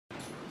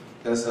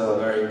That's a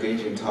very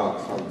engaging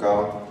talk from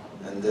Gao.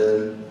 And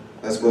then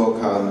let's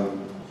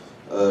welcome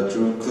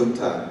Dhruv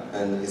Gupta,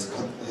 and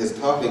his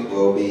topic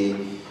will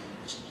be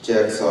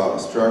JIGSAW,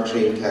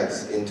 structuring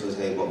text into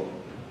table.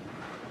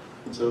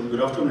 So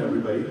good afternoon,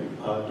 everybody.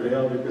 Today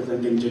I'll be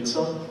presenting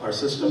JIGSAW, our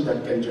system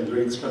that can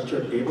generate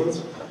structured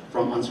tables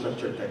from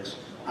unstructured text.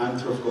 I'm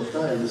Dhruv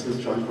Gupta, and this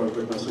is joint work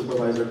with my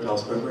supervisor,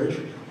 Klaus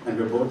Berberich, and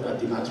we're both at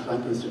the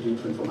Planck Institute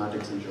for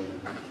Informatics in Germany.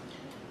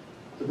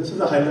 So this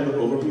is a high-level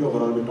overview of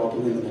what I'll be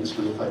talking in the next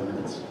 25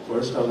 minutes.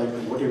 First, I'd like to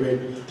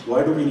motivate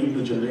why do we need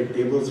to generate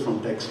tables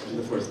from text in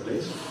the first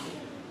place.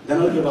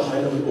 Then I'll give a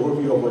high-level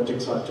overview of what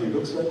JIGSAW actually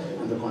looks like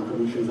and the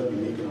contributions that we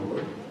make in our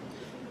work.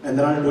 And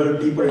then I'll delve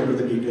deeper into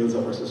the details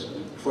of our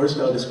system. First,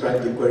 I'll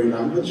describe the query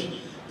language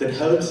that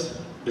helps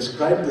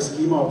describe the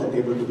schema of the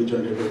table to be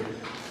generated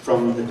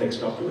from the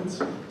text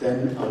documents.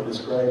 Then I'll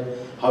describe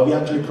how we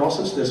actually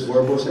process this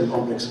verbose and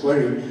complex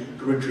query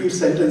to retrieve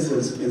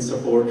sentences in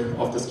support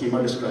of the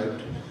schema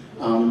described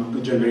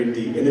to generate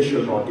the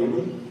initial raw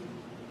table.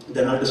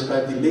 Then I'll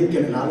describe the link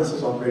and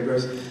analysis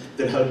operators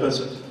that help us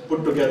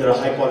put together a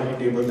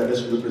high-quality table that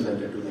is to be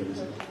presented to the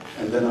user.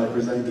 And then I'll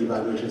present the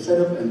evaluation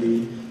setup and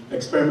the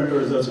experimental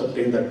results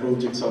obtained that prove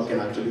JIGSAW can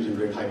actually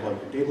generate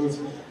high-quality tables.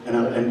 And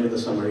I'll end with a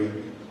summary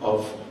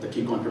of the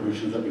key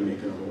contributions that we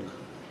make in our work.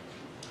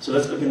 So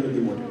let's begin with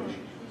the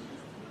motivation.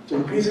 So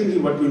increasingly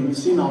what we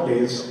see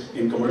nowadays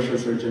in commercial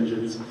search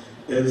engines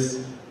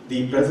is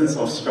the presence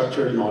of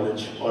structured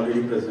knowledge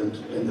already present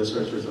in the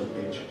search result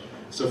page.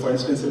 So for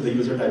instance, if the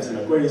user types in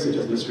a query such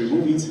as mystery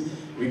movies,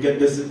 we get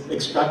this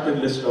extracted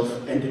list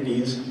of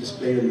entities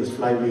displayed in this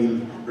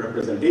flywheel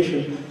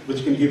representation,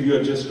 which can give you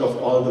a gist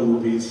of all the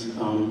movies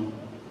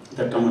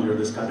that come under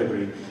this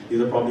category.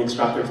 These are probably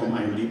extracted from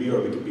IMDb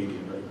or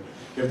Wikipedia, right?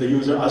 If the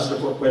user asks a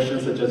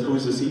question such as who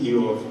is the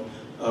CEO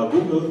of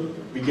Google,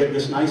 we get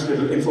this nice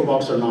little info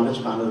box or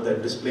knowledge panel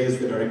that displays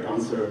the direct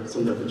answer,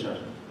 Sundar Pichai.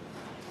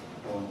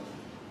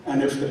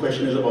 And if the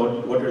question is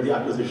about what are the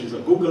acquisitions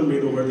of Google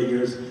made over the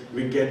years,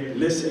 we get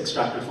lists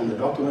extracted from the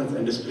documents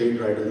and displayed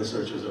right in the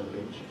search result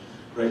page,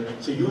 right?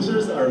 So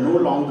users are no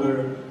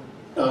longer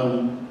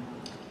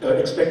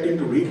expecting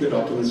to read the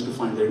documents to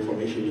find their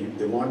information need.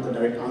 They want the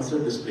direct answer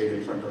displayed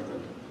in front of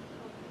them.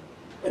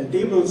 And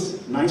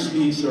tables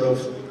nicely sort of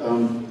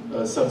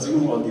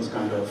subsume all these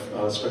kind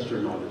of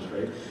structured knowledge,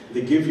 right?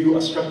 They give you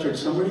a structured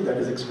summary that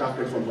is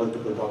extracted from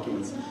multiple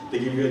documents. They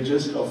give you a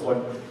gist of what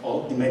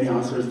all the many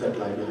answers that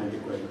lie behind the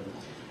query.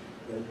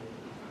 Right?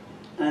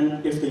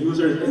 And if the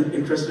user is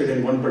interested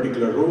in one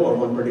particular row or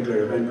one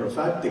particular event or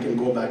fact, they can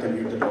go back and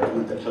read the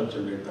document that helped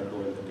generate that row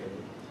in the table.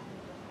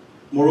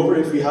 Moreover,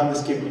 if we have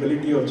this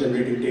capability of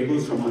generating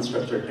tables from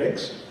unstructured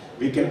text,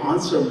 we can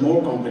answer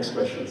more complex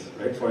questions,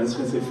 right? For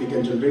instance, if we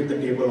can generate the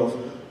table of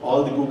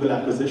all the Google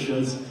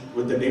acquisitions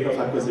with the date of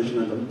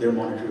acquisition and their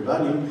monetary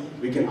value,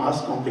 we can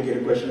ask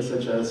complicated questions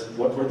such as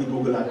what were the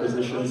Google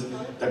acquisitions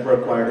that were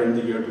acquired in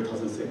the year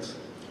 2006?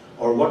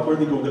 Or what were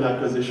the Google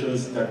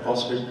acquisitions that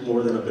costed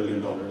more than $1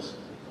 billion?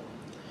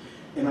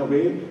 In a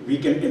way, we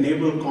can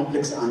enable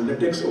complex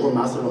analytics over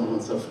massive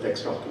amounts of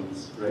text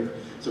documents, right?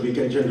 So we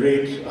can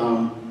generate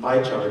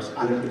pie charts,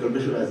 analytical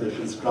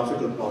visualizations,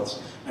 graphical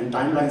plots, and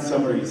timeline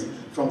summaries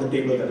from the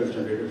table that is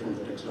generated from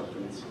the text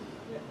documents.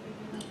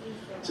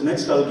 So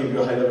next I'll give you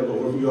a high-level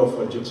overview of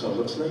what JIGSAW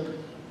looks like.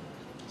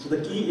 So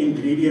the key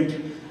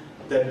ingredient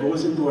that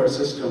goes into our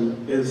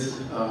system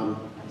is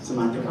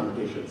semantic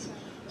annotations.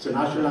 So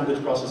natural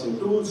language processing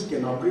tools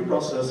can now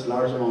pre-process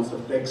large amounts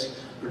of text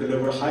to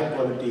deliver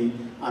high-quality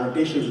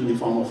annotations in the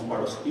form of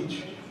part of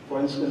speech. For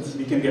instance,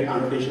 we can get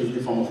annotations in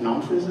the form of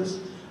noun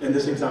phrases. In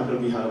this example,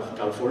 we have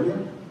California,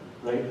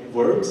 right?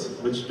 Verbs,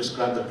 which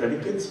describe the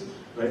predicates,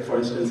 right? For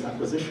instance,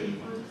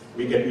 acquisition.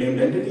 We get named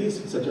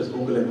entities, such as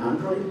Google and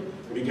Android.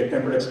 We get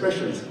tempered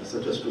expressions,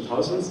 such as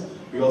 2000s.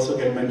 We also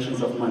get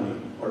mentions of money,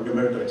 or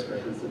numerical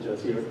expressions, such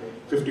as here,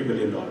 $50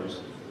 billion.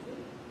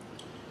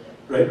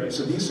 Right?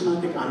 So these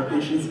semantic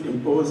annotations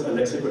impose a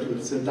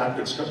lexical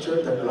syntactic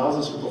structure that allows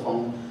us to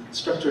perform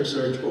structured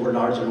search over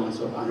large amounts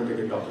of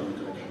annotated document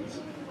collections.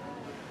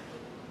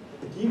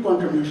 The key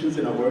contributions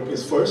in our work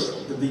is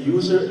first, that the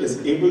user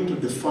is able to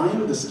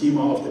define the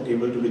schema of the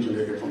table to be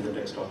generated from the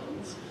text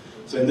documents.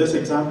 So in this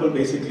example,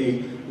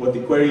 basically, what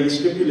the query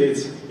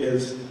stipulates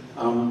is,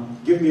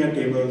 give me a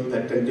table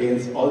that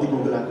contains all the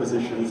Google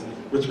acquisitions,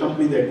 which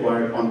company they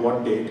acquired, on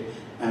what date,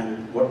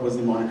 and what was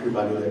the monetary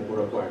value they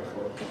were acquired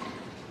for.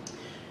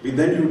 We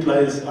then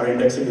utilize our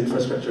indexing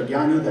infrastructure,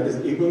 Gyani, that is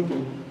able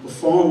to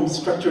perform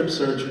structured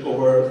search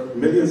over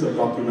millions of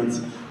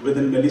documents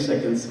within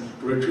milliseconds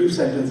to retrieve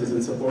sentences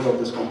in support of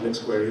this complex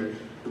query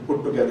to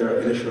put together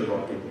an initial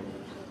raw table.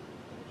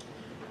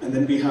 And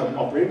then we have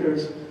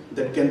operators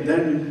that can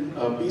then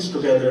piece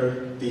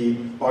together the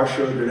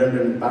partial,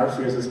 redundant, and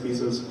paraphrases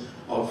pieces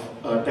of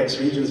text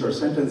regions or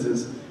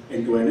sentences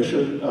into an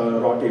initial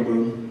raw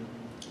table,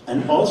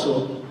 and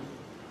also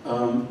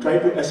try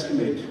to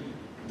estimate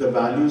the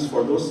values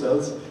for those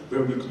cells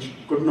where we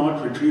could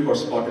not retrieve or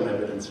spot an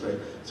evidence, right?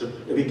 So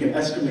we can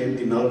estimate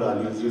the null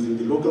values using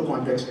the local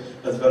context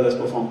as well as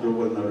perform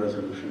global null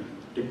resolution.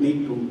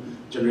 technique to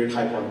generate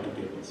high-quality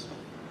tables.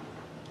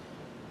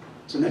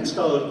 So next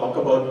I'll talk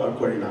about our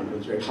query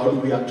language, right? How do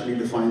we actually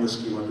define the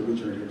schema to be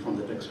generated from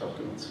the text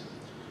documents?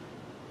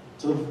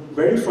 So the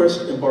very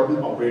first important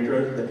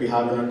operator that we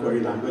have in our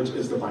query language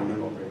is the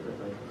binding operator,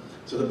 right?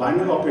 So the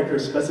binding operator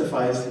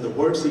specifies the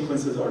word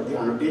sequences or the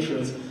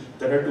annotations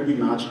that are to be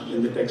matched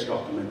in the text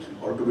document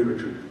or to be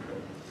retrieved,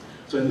 right?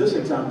 So in this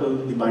example,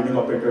 the binding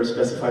operator is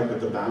specified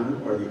with the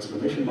bang or the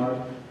exclamation mark.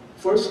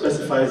 First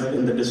specifies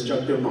in the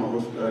disjunctive norm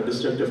of,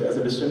 as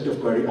a disjunctive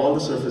query all the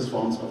surface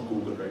forms of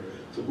Google, right?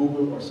 So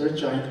Google or search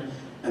giant,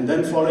 and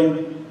then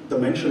following the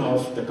mention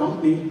of the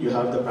company, you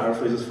have the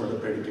paraphrases for the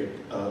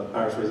predicate,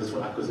 paraphrases for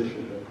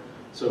acquisition, right?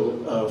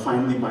 So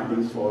find the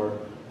bindings for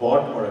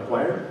bought or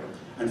acquired,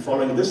 and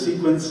following this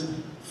sequence,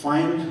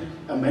 find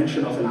a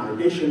mention of an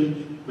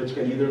annotation which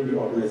can either be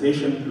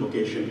organization,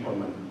 location, or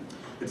money.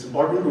 It's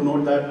important to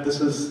note that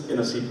this is in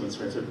a sequence,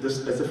 right? So this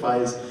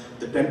specifies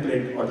the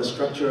template or the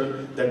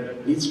structure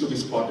that needs to be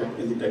spotted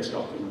in the text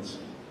documents.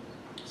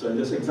 So in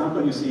this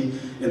example, you see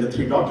in the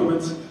 3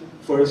 documents,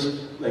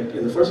 first, like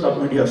in the first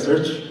document, you have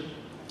search,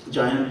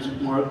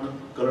 giant, marked,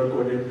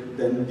 color-coded,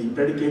 then the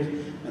predicate,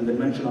 and then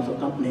mention of a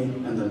company,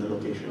 and then the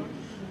location.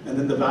 And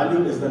then the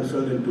value is then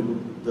filled into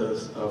the,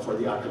 for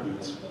the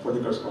attributes, for the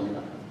corresponding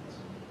attributes.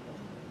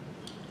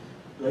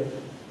 Right?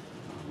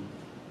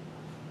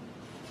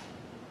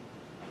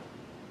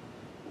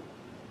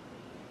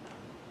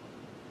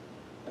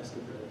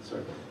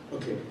 Sorry.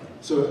 Okay.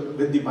 So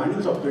with the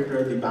bindings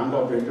operator, the bang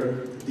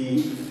operator,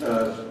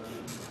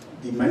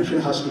 the mention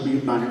has to be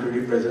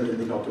mandatorily present in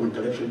the document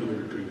collection to be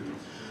retrieved.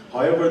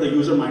 However, the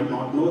user might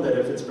not know that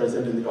if it's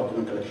present in the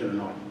document collection or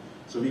not.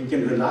 So we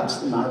can relax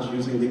the match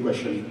using the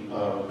question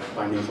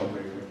bindings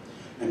operator.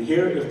 And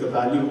here, if the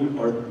value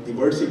or the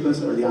word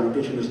sequence or the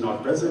annotation is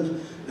not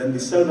present, then the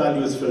cell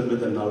value is filled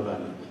with a null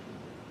value,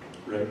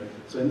 right?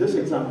 So in this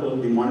example,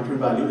 the monetary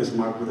value is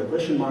marked with a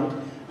question mark,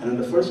 and in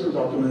the first 2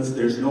 documents,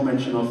 there's no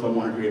mention of a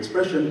monetary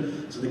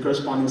expression, so the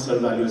corresponding cell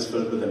value is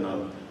filled with a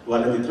null.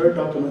 While in the 3rd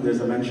document,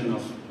 there's a mention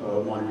of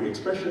monetary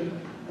expression,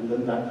 and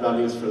then that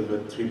value is filled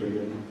with $3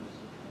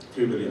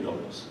 billion.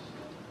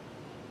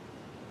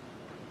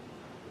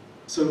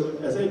 So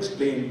as I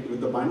explained,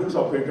 with the bindings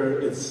operator,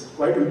 it's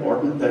quite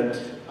important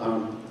that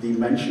the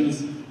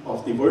mentions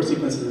of the word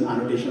sequences and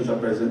annotations are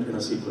present in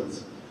a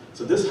sequence.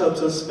 So this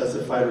helps us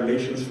specify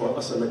relations for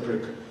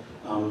asymmetric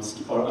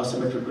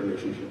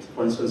relationships.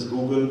 For instance,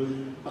 Google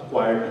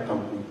acquired a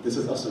company. This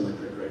is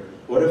asymmetric, right?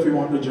 What if we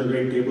want to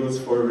generate tables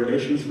for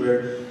relations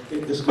where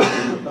this could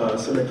be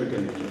symmetric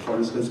in nature? For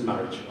instance,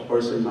 marriage. A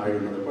person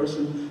married another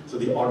person, so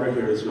the order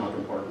here is not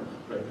important,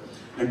 right?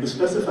 And to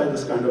specify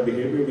this kind of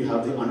behavior, we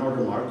have the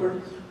unordered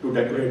marker to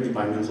decorate the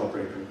bindings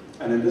operator.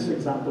 And in this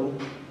example,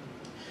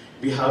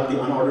 we have the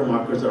unordered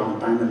markers around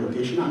time and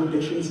location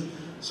annotations.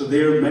 So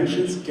their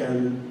mentions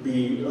can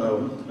be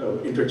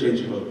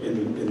interchangeable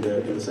in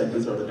the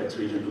sentence or the text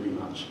region to be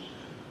matched.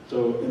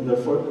 So in the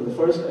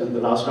first and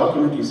the last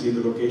document, you see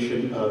the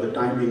location, the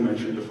time being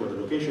mentioned before the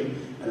location,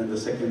 and in the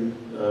second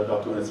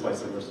document, it's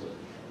vice versa.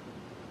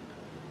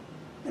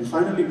 And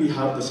finally, we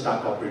have the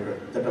stack operator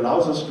that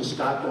allows us to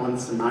stack on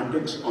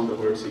semantics on the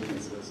word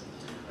sequences.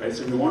 Right?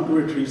 So we want to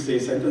retrieve, say,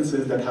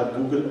 sentences that have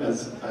Google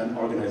as an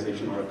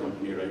organization or a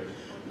company, right?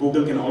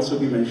 Google can also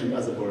be mentioned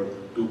as a verb,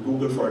 to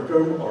Google for a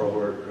term or a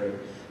word, right?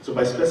 So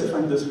by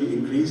specifying this, we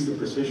increase the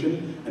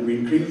precision and we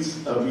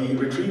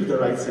retrieve the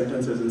right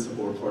sentences in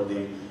support for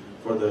the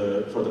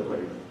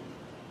query.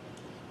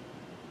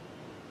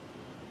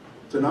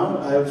 So now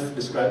I have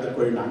described the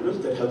query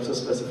language that helps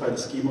us specify the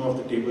schema of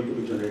the table to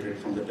be generated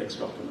from the text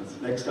documents.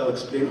 Next, I'll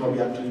explain how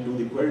we actually do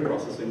the query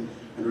processing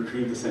and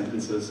retrieve the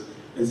sentences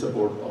in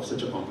support of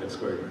such a complex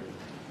query.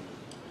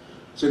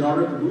 So in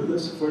order to do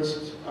this,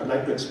 first, I'd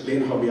like to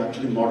explain how we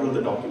actually model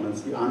the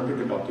documents, the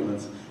annotated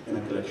documents in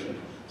a collection.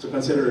 So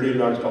consider a really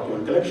large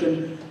document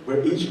collection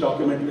where each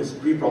document is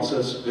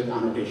pre-processed with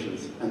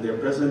annotations and they're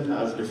present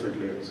as different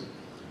layers,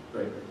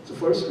 right? So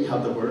first we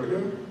have the word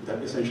layer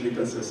that essentially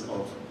consists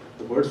of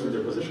the words with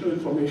their positional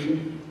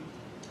information.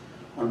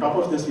 On top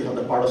of this, we have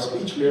the part of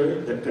speech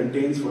layer that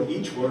contains for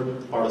each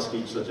word part of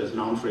speech such as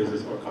noun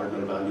phrases or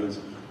cardinal values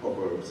or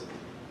verbs.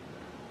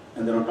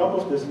 And then on top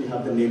of this, we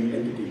have the named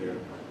entity layer.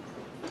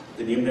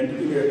 The named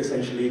entity layer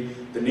essentially,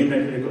 the named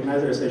entity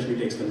recognizer essentially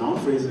takes the noun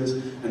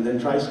phrases and then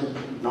tries to,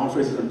 noun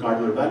phrases and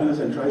cardinal values,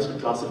 and tries to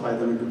classify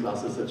them into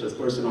classes such as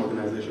person,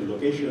 organization,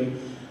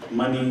 location,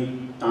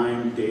 money,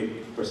 time,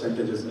 date,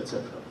 percentages,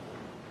 etc.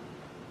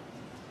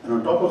 And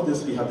on top of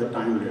this, we have the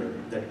time layer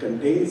that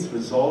contains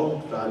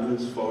resolved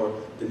values for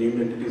the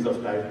named entities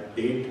of type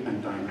date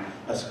and time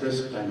as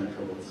crisp time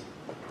intervals.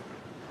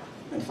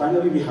 And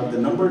finally, we have the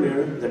number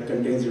layer that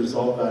contains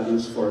resolved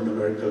values for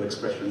numerical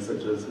expressions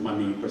such as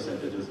money,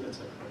 percentages,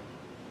 etc.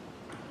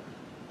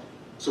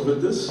 So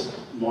with this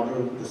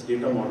model, this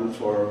data model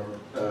for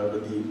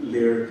with the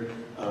layered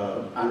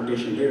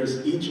annotation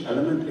layers, each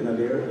element in a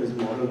layer is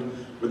modeled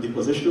with the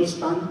positional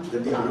span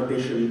that the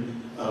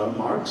annotation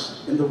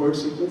marks in the word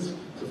sequence.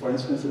 So for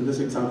instance, in this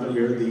example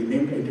here, the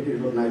named entity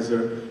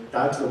recognizer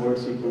tags the word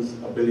sequence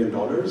 $1 billion,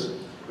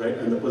 right?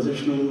 And the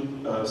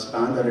positional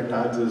span that it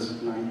tags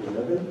is 9 to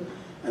 11.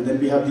 And then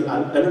we have the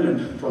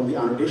element from the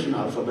annotation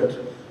alphabet,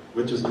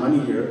 which is money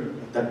here,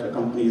 that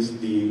accompanies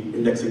the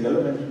indexing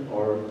element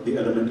or the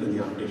element in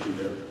the annotation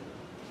layer.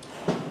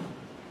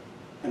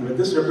 And with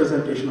this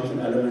representation of an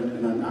element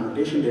in an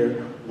annotation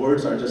layer,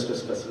 words are just a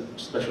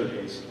special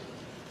case.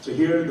 So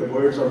here, the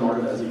words are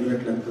modeled as a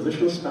unit length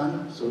positional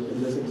span. So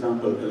in this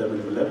example,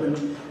 11 to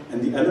 11.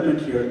 And the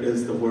element here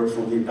is the word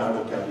from the entire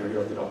vocabulary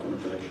of the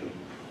document collection,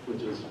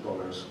 which is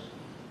dollars.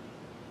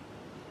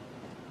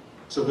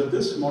 So with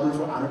this model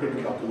for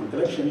annotated document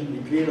collection,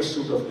 we create a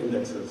suite of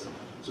indexes.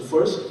 So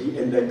first, we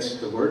index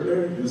the word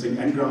layer using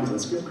n-grams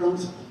and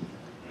skip-grams.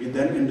 We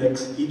then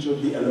index each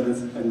of the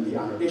elements in the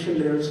annotation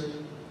layers.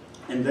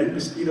 And then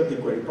to speed up the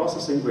query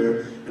processing,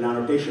 where an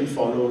annotation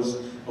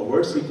follows a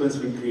word sequence,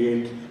 we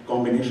create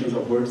combinations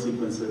of word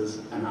sequences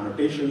and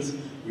annotations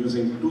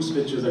using 2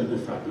 stitches and 2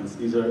 fragments.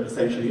 These are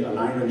essentially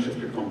aligned and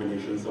shifted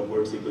combinations of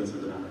word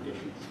sequences and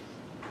annotations.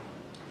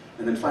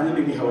 And then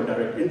finally, we have a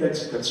direct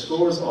index that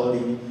stores all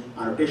the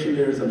annotation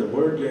layers and the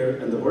word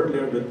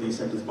layer with the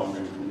sentence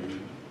boundary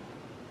information.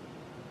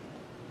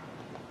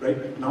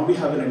 Right? Now we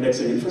have an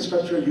indexing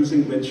infrastructure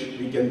using which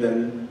we can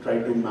then try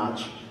to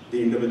match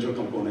the individual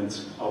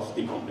components of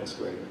the complex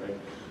query. Right?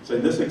 So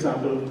in this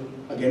example,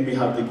 again, we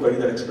have the query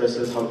that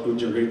expresses how to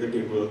generate the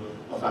table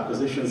of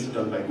acquisitions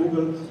done by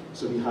Google.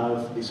 So we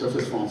have the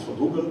surface forms for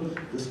Google.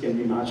 This can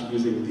be matched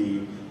using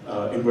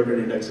the inverted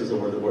indexes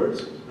over the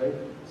words. Right?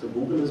 So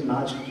Google is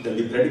matched, then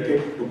the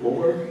predicate to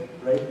over,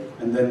 right?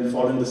 And then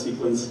following the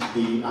sequence,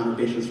 the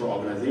annotations for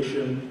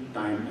organization,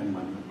 time, and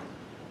money.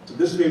 So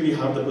this way we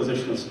have the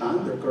positional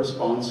span that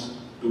corresponds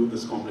to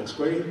this complex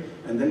query,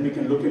 and then we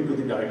can look into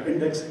the direct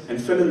index and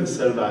fill in the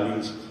cell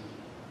values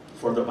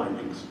for the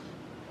bindings.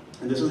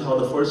 And this is how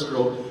the first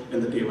row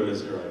in the table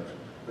is derived,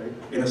 right?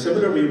 In a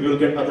similar way, we'll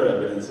get other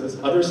evidences,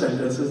 other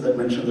sentences that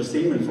mention the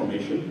same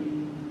information.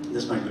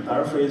 This might be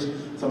paraphrased,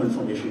 some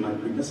information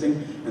might be missing,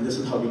 and this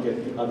is how we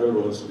get the other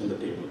rows in the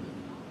table.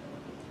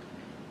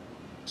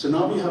 So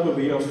now we have a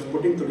way of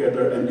putting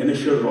together an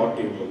initial raw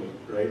table,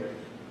 right?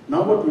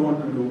 Now what we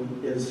want to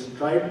do is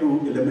try to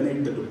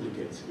eliminate the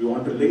duplicates. We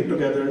want to link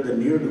together the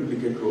near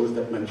duplicate rows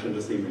that mention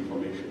the same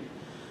information.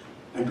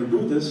 And to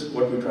do this,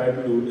 what we try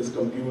to do is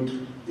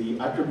compute the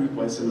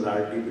attribute-wise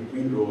similarity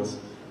between rows,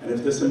 and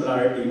if the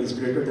similarity is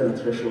greater than a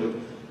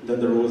threshold, then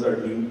the rows are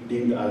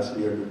deemed as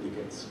near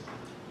duplicates.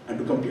 And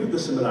to compute the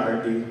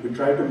similarity, we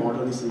try to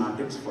model the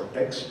semantics for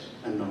text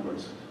and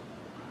numbers.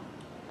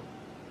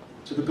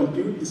 So to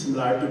compute the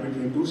similarity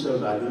between 2 cell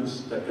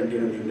values that contain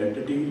a named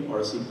entity or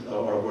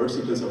a word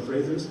sequence of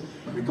phrases,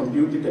 we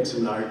compute the text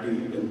similarity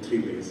in 3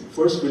 ways.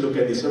 First, we look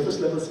at the surface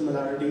level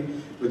similarity,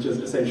 which is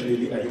essentially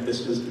the edit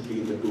distance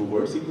between the 2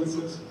 word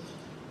sequences,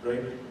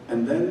 right?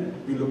 And then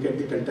we look at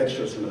the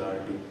contextual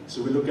similarity.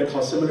 So we look at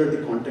how similar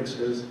the context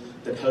is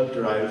that help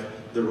derive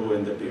the row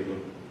in the table.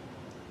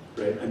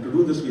 Right? And to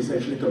do this, we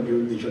essentially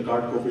compute the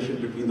Jacquard coefficient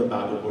between the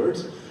bag of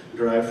words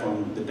derived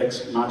from the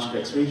matched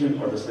text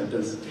region or the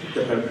sentence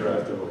that help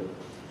derive the row.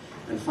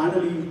 And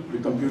finally, we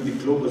compute the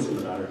global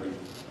similarity.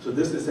 So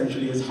this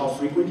essentially is how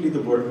frequently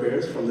the word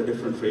pairs from the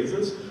different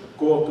phrases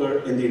co-occur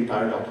in the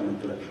entire document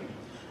collection.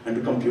 And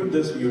to compute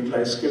this, we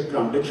utilize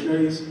skip-gram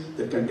dictionaries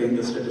that contain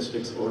the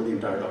statistics over the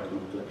entire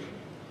document collection.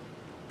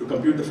 To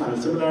compute the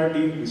final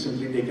similarity, we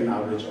simply take an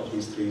average of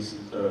these 3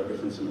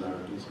 different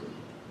similarities.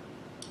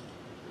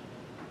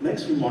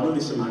 Next, we model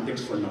the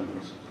semantics for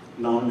numbers.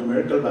 Now,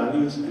 numerical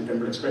values and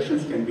temporal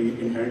expressions can be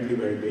inherently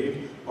very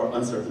vague or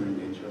uncertain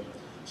in nature.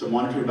 So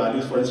monetary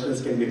values, for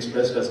instance, can be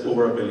expressed as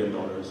over $1 billion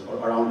or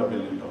around $1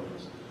 billion,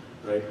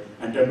 right?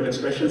 And temporal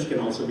expressions can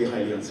also be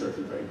highly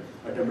uncertain, right?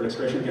 A temporal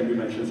expression can be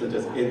mentioned such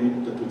as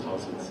in the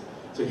 2000s.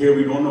 So here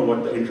we don't know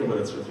what the interval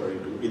it's referring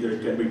to. Either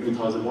it can be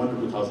 2001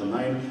 to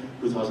 2009,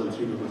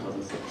 2003 to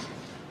 2006.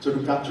 So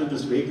to capture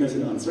this vagueness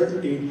and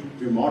uncertainty,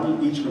 we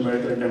model each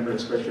numerical and temporal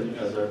expression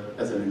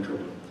as an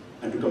interval.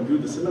 And to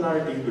compute the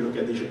similarity, we look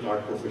at the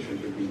Jacquard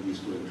coefficient between these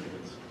 2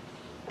 intervals.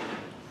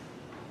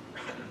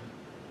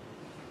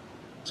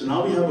 So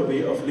now we have a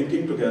way of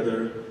linking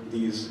together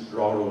these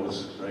raw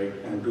rows, right,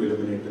 and to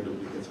eliminate the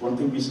duplicates. One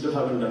thing we still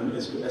haven't done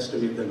is to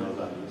estimate the null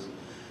values.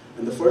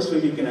 And the first way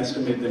we can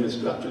estimate them is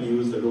to actually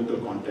use the local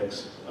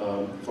context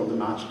from the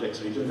matched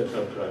text region that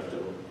help drive the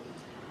row.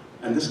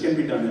 And this can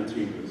be done in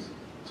 3 ways.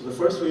 So the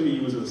first way we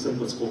use is a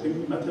simple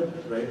scoping method,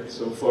 right?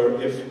 So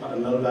if a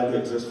null value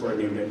exists for a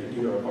named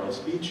entity or a part of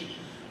speech,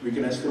 we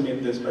can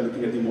estimate this by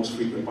looking at the most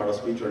frequent part of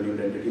speech or named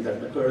entity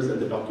that occurs in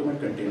the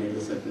document containing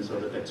the sentence or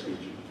the text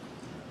region,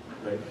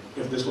 right?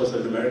 If this was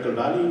a numerical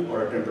value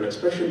or a temporal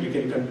expression, we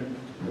can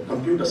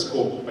compute a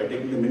scope by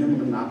taking the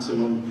minimum and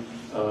maximum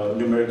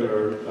numerical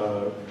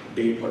or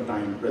date or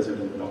time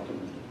present in the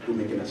document to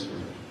make an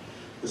estimate.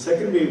 The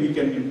second way we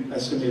can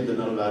estimate the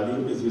null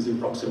value is using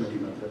proximity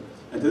method.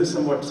 And this is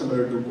somewhat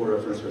similar to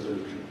coreference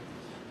resolution.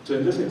 So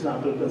in this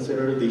example,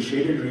 consider the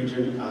shaded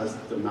region as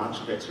the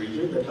matched text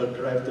region that helped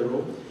derive the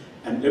row.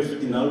 And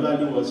if the null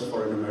value was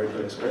for a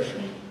numerical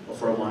expression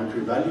for a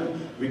monetary value,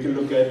 we can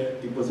look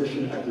at the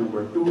position at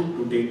number 2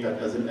 to take that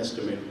as an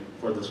estimate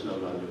for this null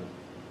value.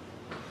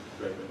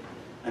 Right.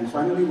 And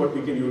finally, what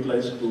we can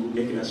utilize to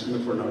make an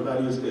estimate for null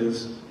values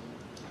is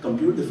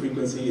compute the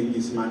frequency in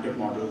these semantic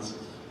models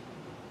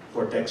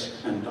for text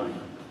and time,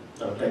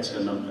 text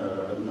and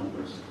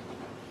numbers.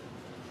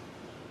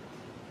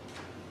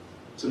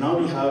 So now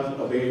we have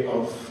a way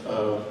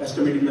of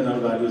estimating the null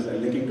values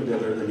and linking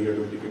together the near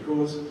duplicate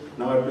rows.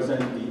 Now I present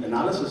the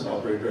analysis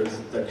operators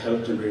that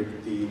help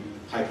generate the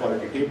high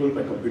quality table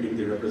by computing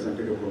the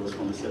representative rows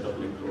from the set of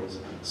linked rows,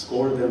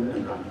 score them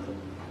and rank them.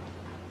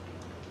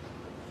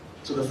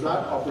 So the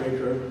flat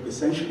operator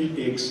essentially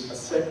takes a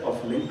set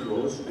of linked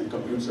rows and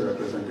computes a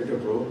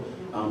representative row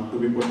to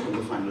be put in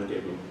the final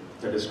table,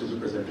 that is to be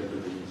presented to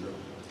the user.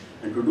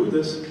 And to do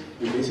this,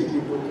 we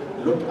basically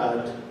look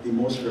at the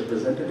most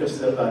representative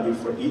cell value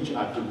for each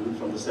attribute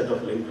from the set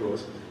of linked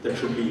rows that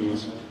should be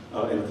used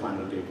in the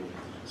final table.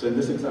 So in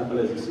this example,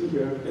 as you see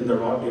here, in the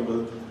raw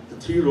table, the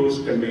 3 rows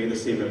convey the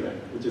same event,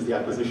 which is the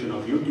acquisition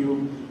of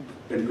YouTube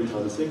in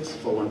 2006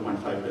 for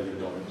 $1.5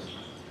 billion.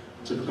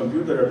 So to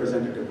compute the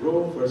representative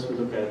row, first we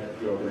look at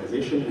the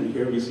organization, and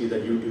here we see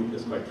that YouTube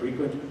is quite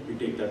frequent. We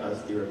take that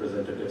as the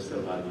representative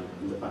cell value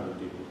in the final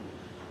table.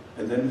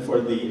 And then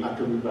for the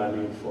attribute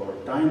value for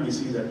time, we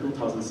see that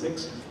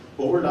 2006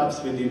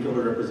 overlaps with the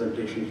interval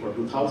representation for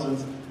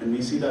 2000s, and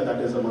we see that that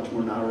is a much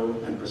more narrow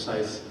and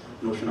precise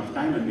notion of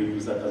time, and we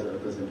use that as a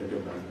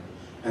representative value.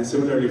 And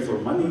similarly for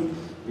money,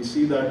 we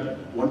see that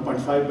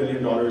 $1.5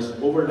 billion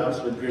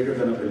overlaps with greater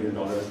than $1 billion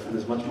and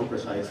is much more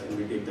precise, and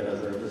we take that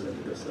as a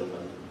representative cell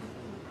value.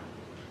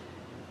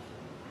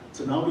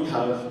 So now we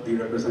have the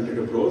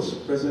representative rows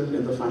present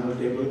in the final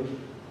table.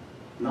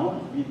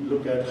 Now we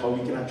look at how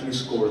we can actually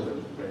score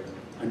them, right?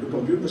 And to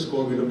compute the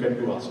score, we look at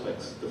 2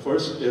 aspects. The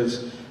first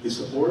is the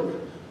support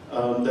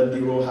that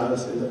the row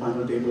has in the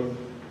final table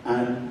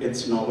and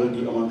its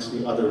novelty amongst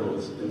the other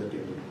rows in the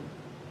table.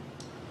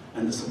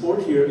 And the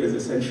support here is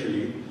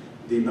essentially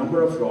the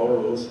number of raw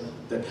rows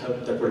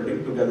that were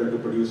linked together to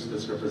produce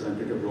this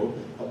representative row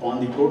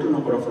upon the total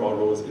number of raw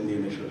rows in the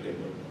initial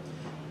table.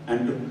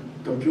 And to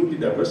compute the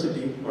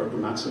diversity, or to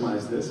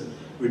maximize this,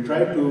 we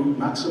try to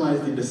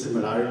maximize the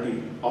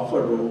dissimilarity of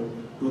a row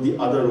to the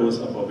other rows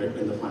above it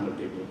in the final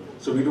table.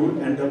 So we don't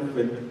end up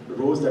with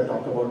rows that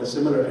talk about a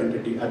similar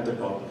entity at the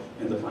top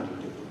in the final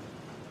table.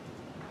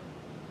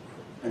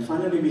 And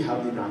finally, we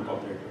have the rank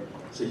operator.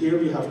 So here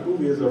we have 2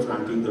 ways of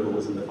ranking the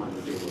rows in the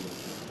final table.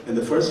 In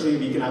the first way,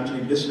 we can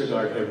actually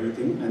disregard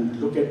everything and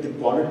look at the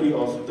quality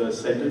of the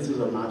sentences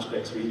or matched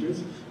text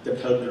regions that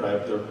help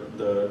derive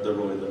the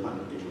row in the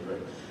final table,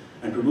 right?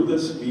 And to do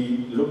this,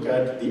 we look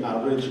at the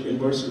average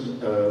inverse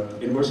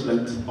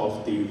length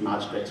of the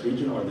matched text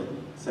region or the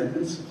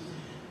sentence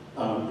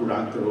to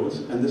rank the rows.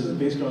 And this is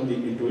based on the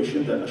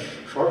intuition that a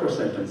shorter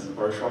sentence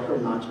or a shorter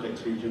matched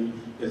text region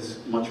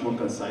is much more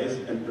concise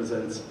and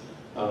presents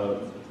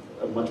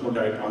a much more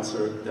direct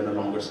answer than a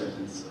longer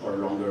sentence or a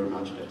longer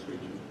matched text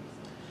region.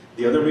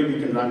 The other way we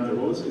can rank the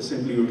rows is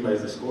simply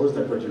utilize the scores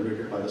that were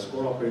generated by the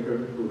score operator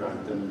to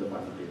rank them in the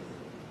final table.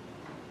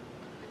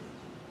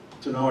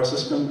 So now our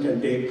system can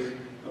take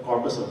a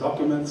corpus of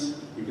documents,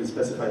 you can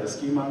specify the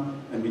schema,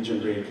 and we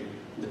generate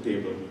the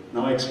table.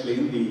 Now I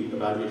explain the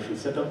evaluation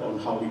setup on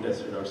how we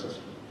tested our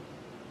system.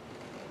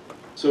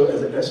 So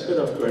as a test bed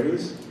of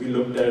queries, we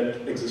looked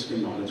at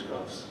existing knowledge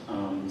graphs,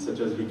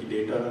 such as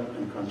Wikidata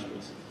and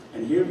Crunchbase.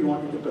 And here we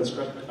wanted to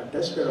construct a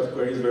test bed of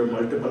queries where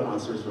multiple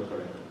answers were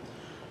correct.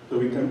 So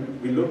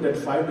we looked at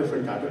 5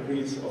 different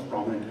categories of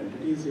prominent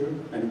entities here,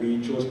 and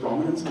we chose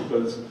prominence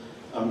because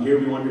here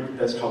we wanted to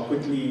test how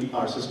quickly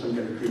our system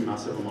can retrieve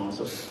massive amounts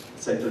of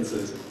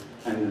sentences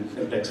and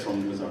text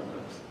from news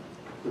archives.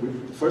 So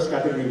the first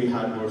category we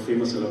had were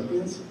famous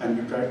Olympians,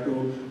 and we tried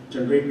to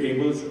generate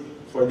tables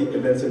for the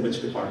events in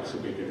which they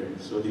participated in.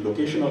 So the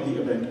location of the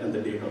event and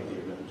the date of the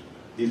event.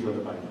 These were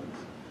the binaries.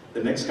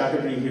 The next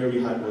category here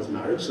we had was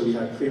marriage. So we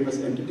had famous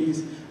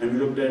entities, and we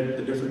looked at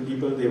the different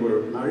people they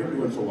were married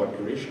to and for what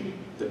duration,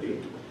 the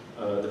date,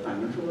 the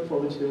time interval for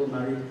which they were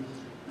married.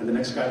 And the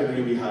next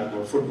category we had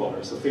were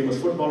footballers. So famous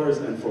footballers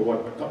and for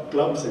what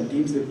clubs and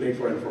teams they played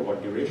for and for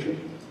what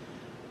duration.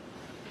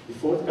 The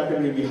fourth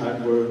category we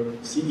had were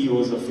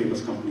CEOs of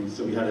famous companies.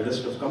 So we had a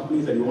list of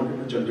companies, and we wanted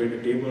to generate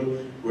a table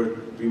where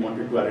we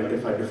wanted to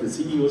identify different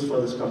CEOs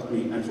for this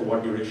company and for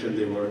what duration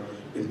they were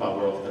in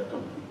power of that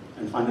company.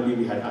 And finally,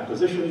 we had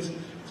acquisitions.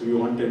 So we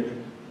wanted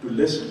to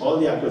list all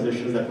the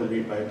acquisitions that were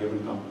made by a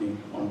given company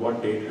on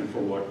what date and for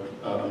what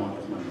amount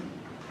of money.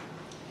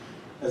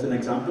 As an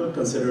example,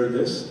 consider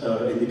this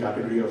in the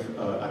category of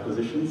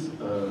acquisitions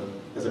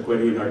as a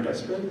query in our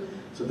test bed.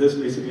 So this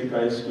basically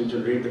tries to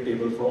generate the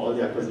table for all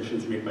the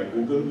acquisitions made by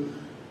Google,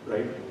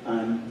 right?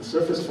 And the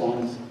surface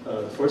forms,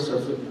 the first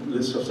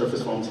list of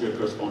surface forms here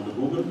correspond to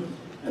Google,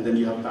 and then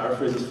you have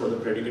paraphrases for the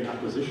predicate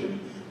acquisition,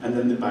 and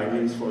then the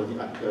bindings for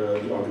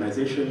the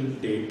organization,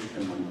 date,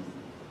 and money.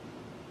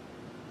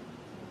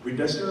 We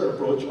tested our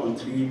approach on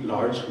 3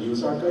 large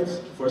news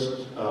archives.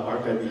 First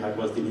archive we had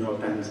was the New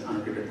York Times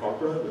annotated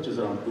corpora, which is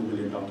around 2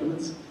 million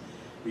documents.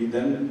 We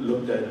then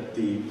looked at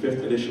the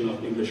 5th edition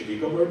of English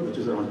Recovered, which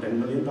is around 10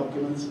 million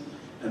documents.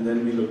 And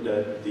then we looked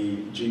at the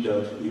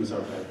GDELF News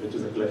Archive, which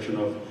is a collection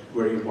of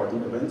very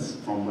important events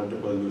from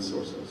multiple news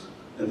sources.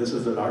 And this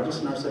is the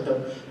largest in our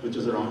setup, which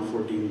is around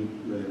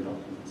 14 million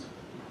documents.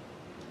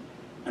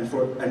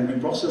 And we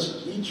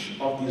processed each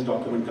of these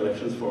document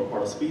collections for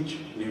part of speech,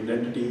 named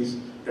entities,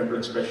 temporal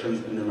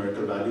expressions, and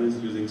numerical values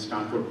using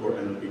Stanford Core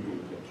NLP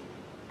toolkit.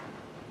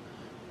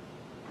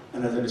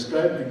 And as I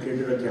described, we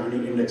created a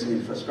Gyani indexing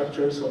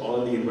infrastructure, so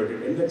all the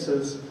inverted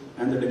indexes,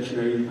 and the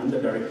dictionary, and the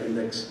direct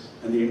index,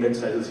 and the index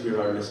sizes here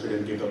are listed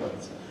in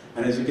gigabytes.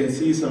 And as you can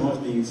see, some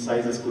of these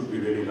sizes could be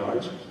really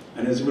large.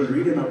 And as you will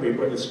read in our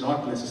paper, it's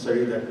not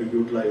necessary that we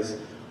utilize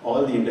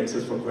all the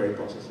indexes for query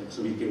processing.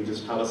 So we can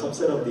just have a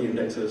subset of the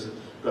indexes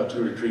to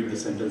actually retrieve the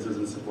sentences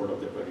in support of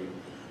the query.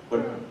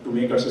 But to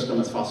make our system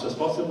as fast as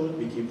possible,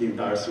 we keep the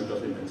entire suite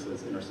of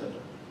indexes in our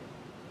setup.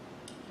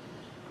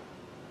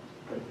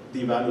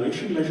 The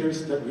evaluation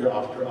measures that we are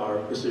after are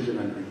precision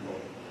and recall.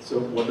 So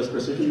what does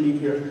precision mean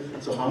here?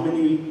 So how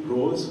many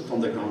rows from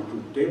the ground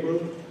truth table?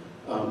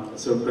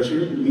 So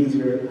precision means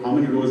here how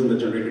many rows in the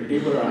generated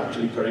table are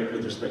actually correct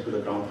with respect to the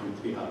ground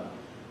truth we have.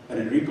 And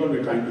in recall,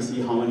 we're trying to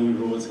see how many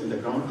rows in the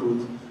ground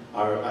truth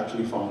are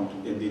actually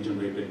found in the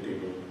generated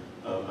table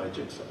by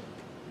JIGSAW.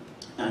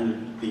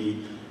 And the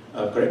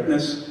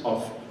correctness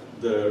of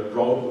the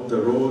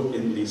row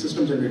in the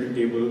system-generated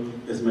table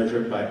is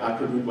measured by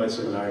attribute-wise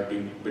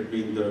similarity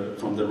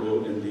from the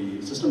row in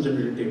the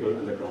system-generated table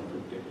and the ground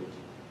truth table.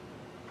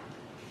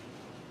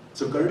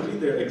 So currently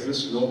there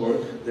exists no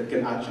work that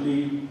can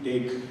actually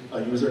take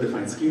a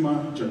user-defined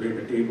schema, generate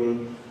a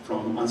table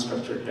from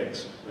unstructured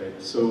text,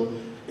 right? So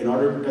in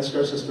order to test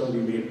our system, we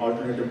made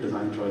alternative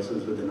design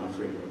choices within our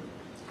framework.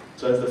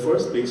 So as the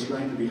first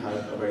baseline, we had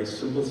a very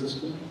simple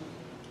system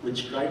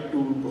which tried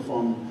to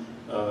perform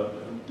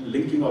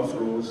linking of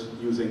rows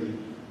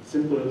using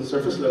simple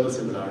surface-level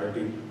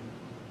similarity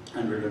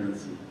and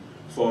redundancy.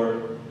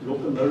 For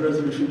local null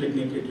resolution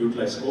technique, it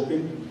utilized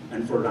scoping,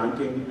 and for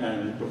ranking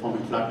and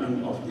performing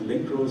flattening of the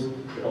linked rows,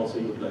 it also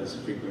utilized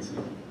frequency.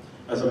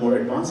 As a more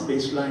advanced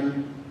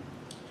baseline,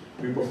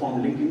 we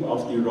performed linking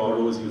of the raw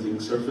rows using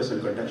surface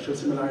and contextual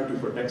similarity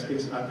for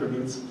text-based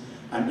attributes,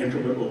 and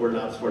interval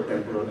overlaps for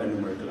temporal and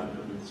numerical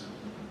attributes.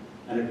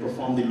 And it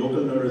performed the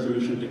local null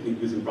resolution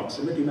technique using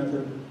proximity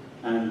method,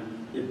 and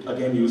it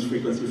again used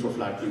frequency for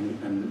flattening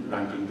and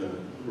ranking the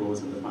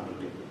rows in the final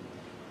table.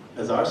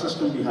 As our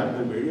system, we had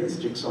two variants,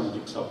 JIGSAW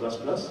and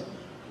JIGSAW++.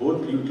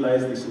 Both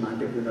utilize the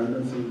semantic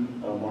redundancy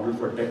model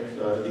for text,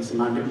 the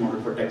semantic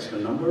model for text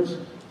and numbers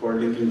for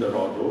linking the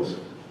raw rows,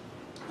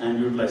 and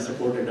utilize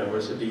support and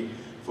diversity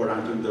for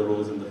ranking the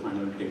rows in the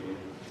final table.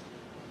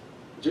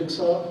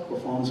 JIGSAW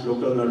performs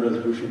local null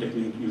resolution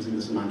technique using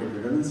the semantic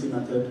redundancy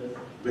method.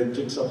 With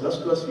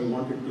JIGSAW++, we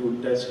wanted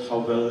to test how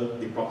well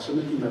the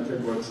proximity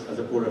method works as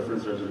a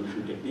co-reference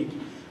resolution technique.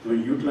 And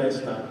we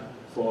utilized that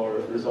for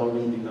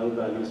resolving the null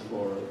values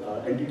for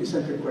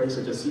entity-centric queries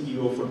such as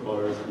CEO,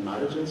 footballers, and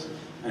marriages,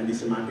 and the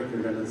semantic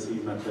redundancy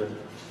method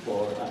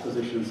for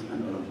acquisitions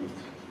and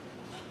Olympics.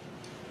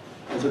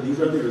 And so these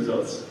are the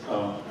results,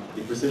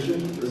 the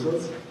precision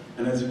results.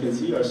 And as you can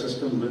see, our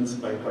system wins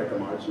by quite a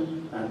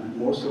margin, and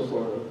more so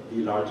for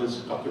the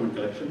largest document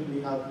collection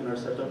we have in our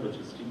setup, which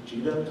is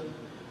GDELF.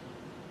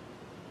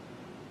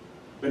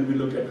 When we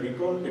look at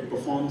recall, it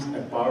performs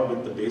at par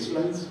with the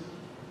baselines.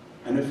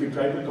 And if we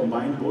try to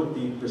combine both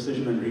the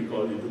precision and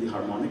recall into the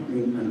harmonic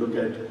mean and look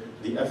at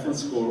the F1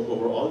 score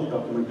over all the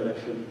document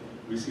collection,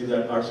 we see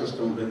that our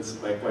system wins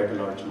by quite a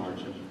large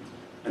margin.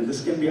 And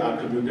this can be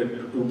attributed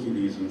to two key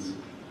reasons.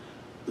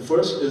 The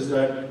first is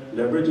that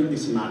leveraging the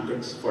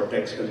semantics for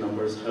text and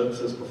numbers helps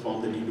us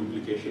perform the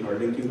deduplication or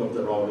linking of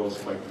the raw rows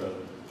quite well,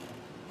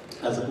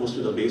 as opposed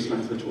to the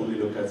baselines which only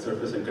look at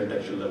surface and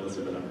contextual level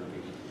similarity.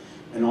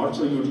 And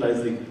also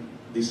utilize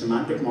the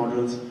semantic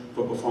models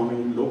for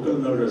performing local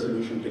null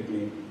resolution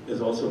technique is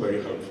also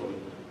very helpful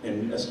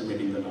in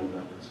estimating the null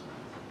values.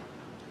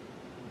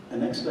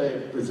 And next I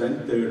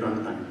present the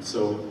runtime.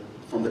 So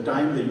from the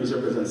time the user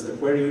presents the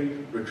query,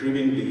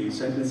 retrieving the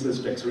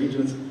sentences, text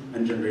regions,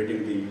 and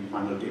generating the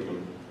final table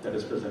that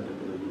is presented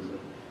to the user.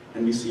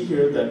 And we see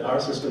here that our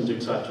system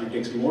JIGSAW actually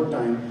takes more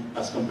time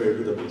as compared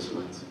to the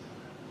baselines.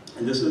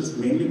 And this is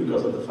mainly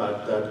because of the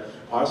fact that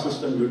our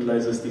system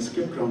utilizes the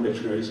skip ground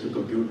dictionaries to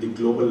compute the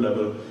global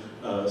level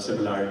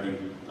similarity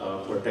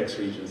for text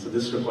regions. So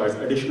this requires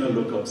additional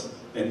lookups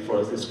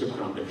for the skip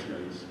ground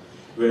dictionaries.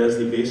 Whereas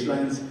the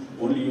baselines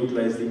only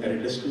utilize the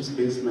edit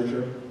distance-based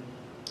measure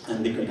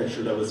and the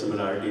contextual level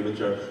similarity, which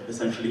are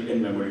essentially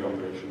in-memory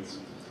operations.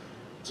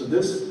 So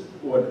this,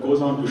 what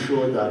goes on to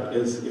show that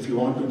is, if you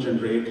want to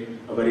generate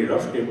a very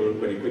rough table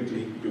very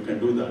quickly, you can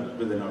do that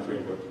within our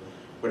framework.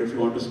 But if you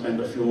want to spend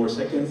a few more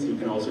seconds, you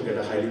can also get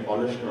a highly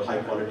polished or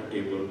high-quality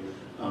table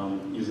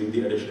using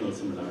the additional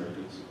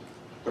similarities.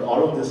 But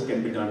all of this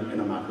can be done in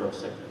a matter of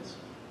seconds.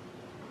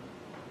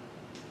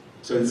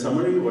 So in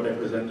summary, what I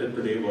presented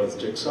today was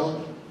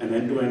JIGSAW, an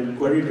end-to-end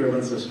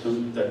query-driven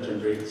system that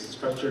generates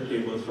structured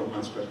tables from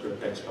unstructured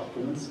text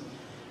documents.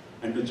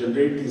 And to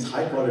generate these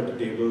high-quality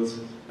tables,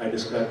 I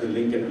described the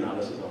link and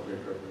analysis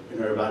operator.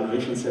 In our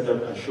evaluation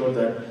setup, I showed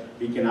that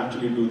we can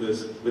actually do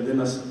this within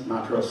a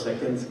matter of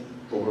seconds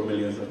over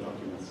millions of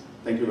documents.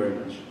 Thank you very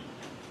much.